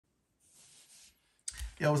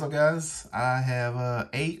Yo, what's up, guys? I have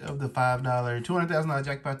 8 of the $5 $200,000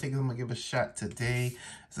 jackpot tickets I'm going to give a shot today.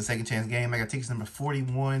 It's a second chance game. I got tickets number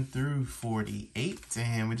 41 through 48.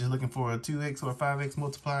 And we're just looking for a 2x or a 5x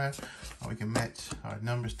multiplier. Or we can match our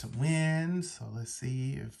numbers to win. So let's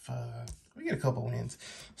see if we get a couple wins.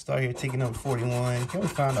 Start here, ticket number 41. Can we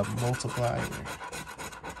find a multiplier?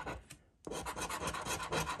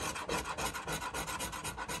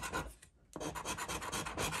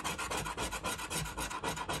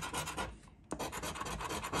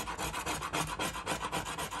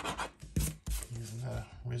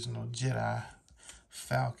 Original Jedi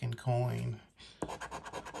Falcon coin.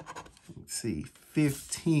 Let's see,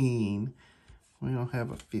 15. We don't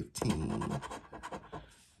have a 15.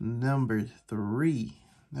 Number 3.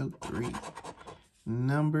 No 3.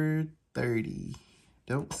 Number 30.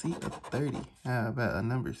 Don't see a 30. How about a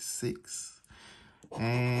number 6?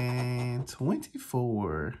 And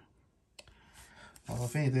 24. Well,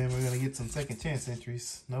 if anything, we're going to get some second chance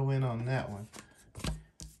entries. No win on that one.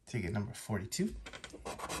 Ticket number 42.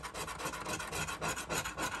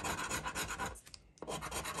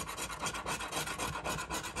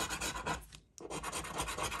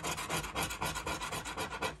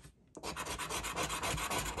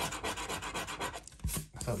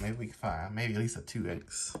 I thought maybe we could find maybe at least a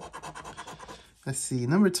 2x. Let's see,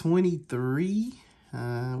 number 23. We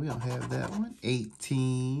don't have that one.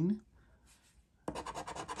 18.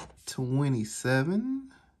 27.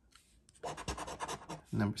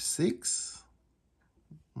 Number 6.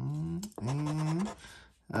 And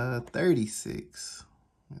 36.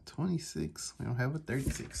 26. We don't have a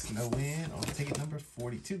 36. No win on ticket number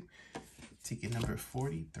 42. Ticket number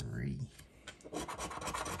 43.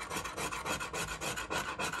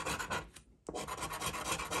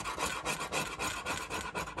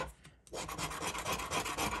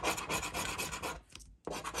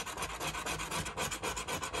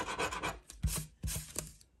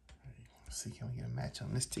 See, can we get a match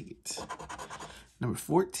on this ticket? Number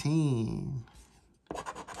 14.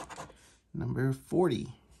 Number 40.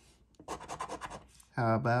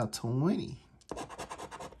 How about 20?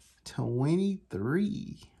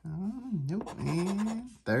 23. Oh, nope. And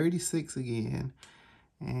 36 again.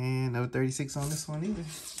 And no 36 on this one either.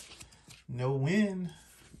 No win.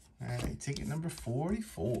 All right, ticket number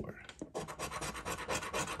 44.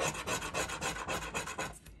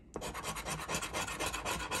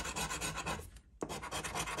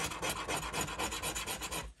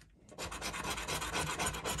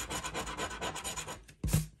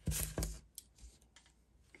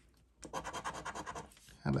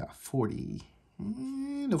 How about 40?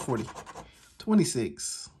 No 40.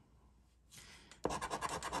 26.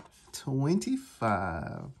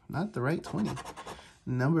 25. Not the right 20.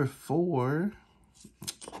 Number 4.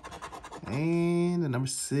 And the number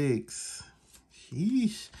 6.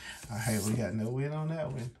 Sheesh. All right, we got no win on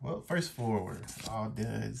that one. Well, first 4 were all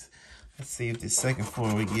duds. Let's see if this second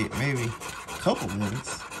 4 we get maybe a couple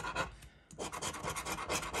wins.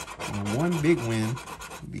 One big win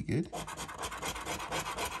would be good.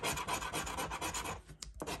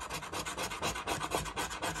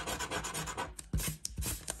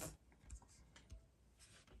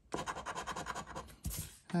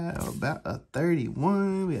 How about a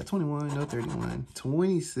 31? We got 21, no 31.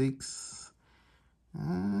 26.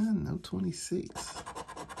 No 26.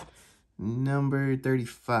 Number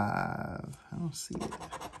 35. I don't see it.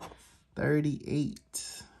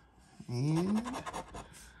 38. And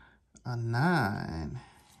a 9.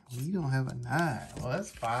 We don't have a 9. Well,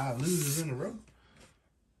 that's 5 losers in a row.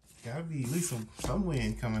 Gotta be at least some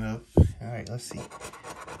win coming up. All right, let's see.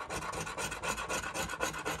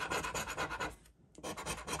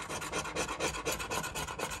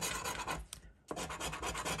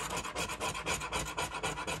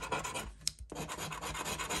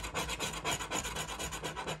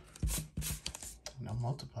 No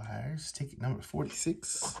multipliers. Ticket number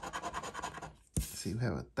 46. Let's see, we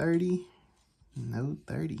have a 30. No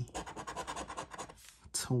 30.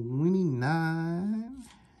 29.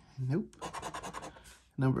 Nope.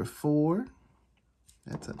 Number 4.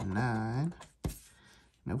 That's a 9.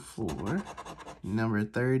 No 4. Number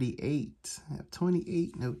 38. I have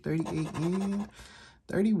 28. No 38. And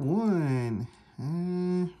 31.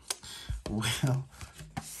 Well,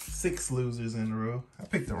 6 losers in a row. I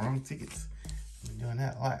picked the wrong tickets. I'm doing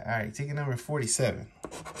that a lot. All right, ticket number 47.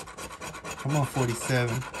 Come on,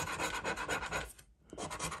 47.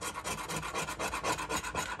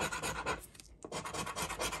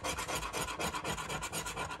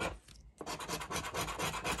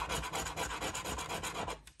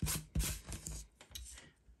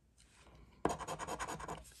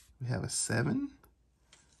 We have a 7.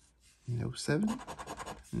 No 7.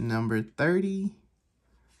 Number 30.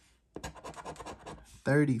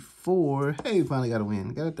 34. Hey, we finally got a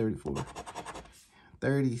win. Got a 34.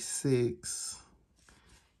 36.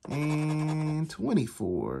 And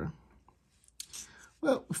 24.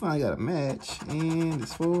 Well, we finally got a match. And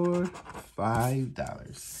it's for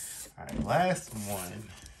 $5. All right, last one.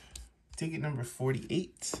 Ticket number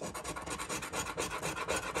 48.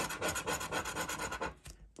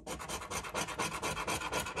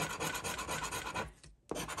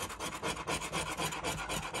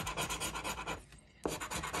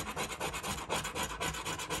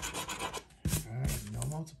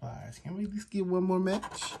 Multipliers. Can we at least get one more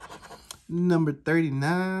match? Number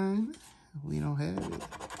 39. We don't have it.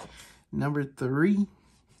 Number 3.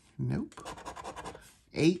 Nope.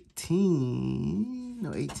 18.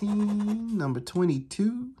 No, 18. Number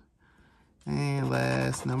 22. And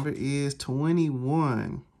last number is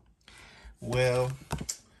 21. Well,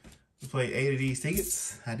 we played 8 of these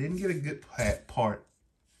tickets. I didn't get a good part.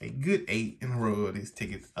 A good 8 in a row of these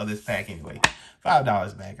tickets, of this pack anyway.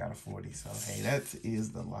 $5 back out of 40. So, hey, that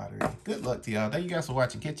is the lottery. Good luck to y'all. Thank you guys for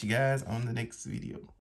watching. Catch you guys on the next video.